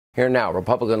Here now,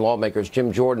 Republican lawmakers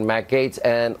Jim Jordan, Matt Gaetz,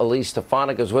 and Elise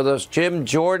Stefanik is with us. Jim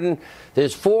Jordan,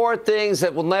 there's 4 things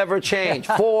that will never change.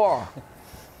 4.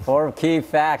 4 key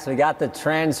facts. We got the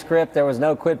transcript. There was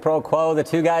no quid pro quo. The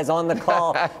 2 guys on the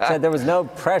call said there was no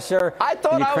pressure. I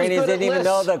thought the Ukrainians didn't even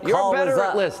know the call You're better was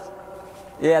at lists.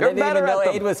 Yeah, You're they didn't even know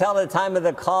at aid was held at the time of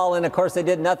the call, and of course they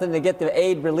did nothing to get the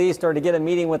aid released or to get a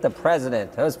meeting with the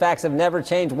president. Those facts have never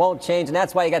changed, won't change, and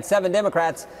that's why you got 7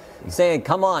 Democrats saying,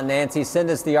 come on, Nancy, send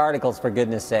us the articles for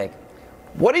goodness sake.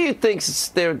 What do you think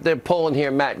they're pulling here,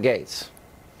 Matt Gaetz?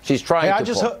 She's trying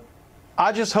to pull.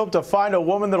 I just hope to find a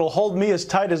woman that'll hold me as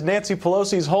tight as Nancy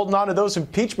Pelosi is holding on to those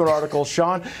impeachment articles,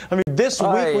 Sean. I mean, this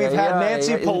week we've had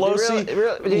Nancy Pelosi.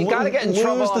 You got to get in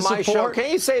trouble on my show. Can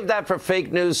you save that for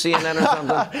fake news, CNN or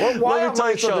something? Why on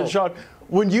my show? Sean.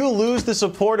 When you lose the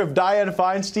support of Dianne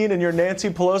Feinstein and your Nancy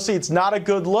Pelosi, it's not a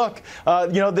good look.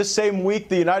 This same week,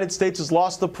 the United States has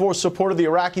lost the support of the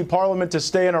Iraqi parliament to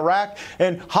stay in Iraq,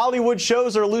 and Hollywood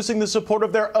shows are losing the support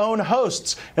of their own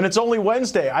hosts. And it's only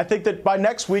Wednesday. I think that by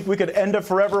next week, we could end a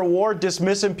forever war,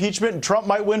 dismiss impeachment, and Trump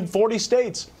might win 40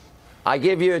 states. I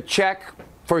give you a check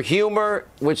for humor,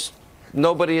 which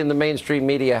nobody in the mainstream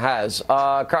media has.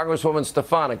 Congresswoman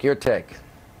Stefanik, your take.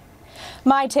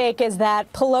 My take is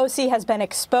that Pelosi has been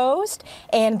exposed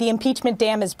and the impeachment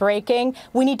dam is breaking.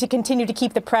 We need to continue to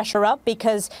keep the pressure up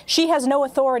because she has no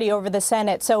authority over the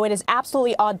Senate. So it is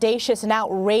absolutely audacious and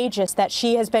outrageous that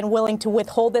she has been willing to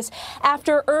withhold this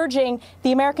after urging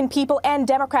the American people and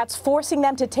Democrats, forcing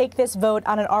them to take this vote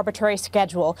on an arbitrary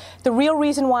schedule. The real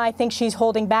reason why I think she's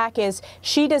holding back is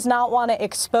she does not want to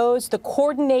expose the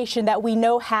coordination that we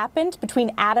know happened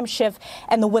between Adam Schiff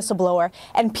and the whistleblower.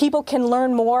 And people can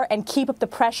learn more and keep up the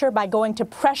pressure by going to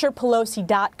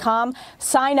pressurepelosi.com.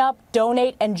 Sign up,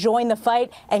 donate, and join the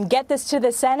fight and get this to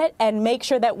the Senate and make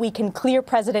sure that we can clear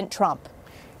President Trump.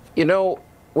 You know,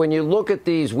 when you look at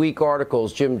these weak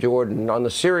articles, Jim Jordan, on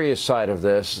the serious side of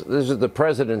this is the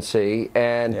presidency,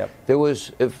 and there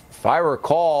was, if I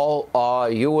recall,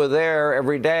 you were there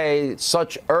every day,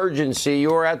 such urgency.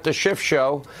 You were at the Schiff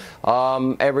show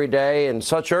every day, and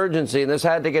such urgency, and this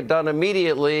had to get done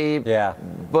immediately,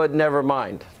 but never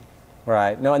mind.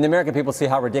 Right. No, and the American people see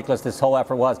how ridiculous this whole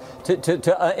effort was.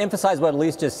 To emphasize what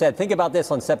Elise just said, think about this.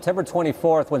 On September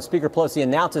 24th, when Speaker Pelosi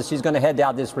announces she's going to head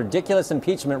down this ridiculous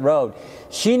impeachment road,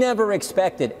 she never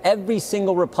expected every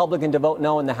single Republican to vote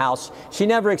no in the House. She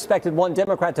never expected one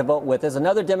Democrat to vote with us,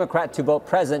 another Democrat to vote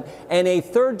present, and a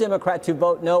third Democrat to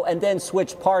vote no and then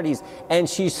switch parties. And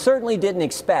she certainly didn't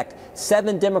expect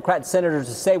 7 Democrat senators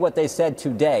to say what they said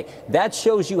today. That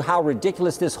shows you how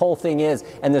ridiculous this whole thing is.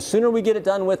 And the sooner we get it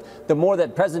done with, the more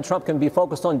that President Trump can be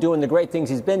focused on doing the great things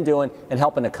he's been doing and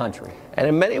helping the country. And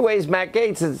in many ways, Matt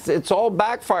Gaetz, it's all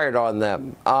backfired on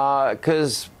them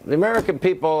because the American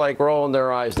people like rolling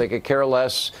their eyes. They could care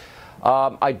less.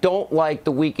 I don't like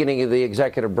the weakening of the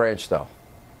executive branch, though.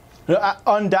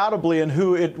 Undoubtedly, and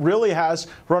who it really has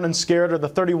running scared are the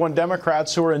 31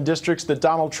 Democrats who are in districts that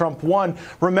Donald Trump won.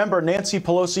 Remember, Nancy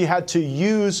Pelosi had to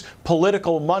use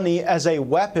political money as a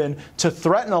weapon to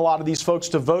threaten a lot of these folks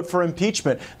to vote for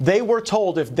impeachment. They were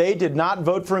told if they did not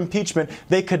vote for impeachment,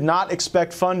 they could not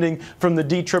expect funding from the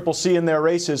DCCC in their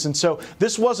races. And so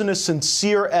this wasn't a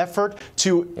sincere effort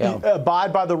to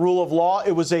abide by the rule of law.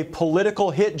 It was a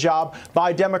political hit job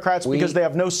by Democrats because they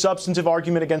have no substantive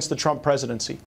argument against the Trump presidency.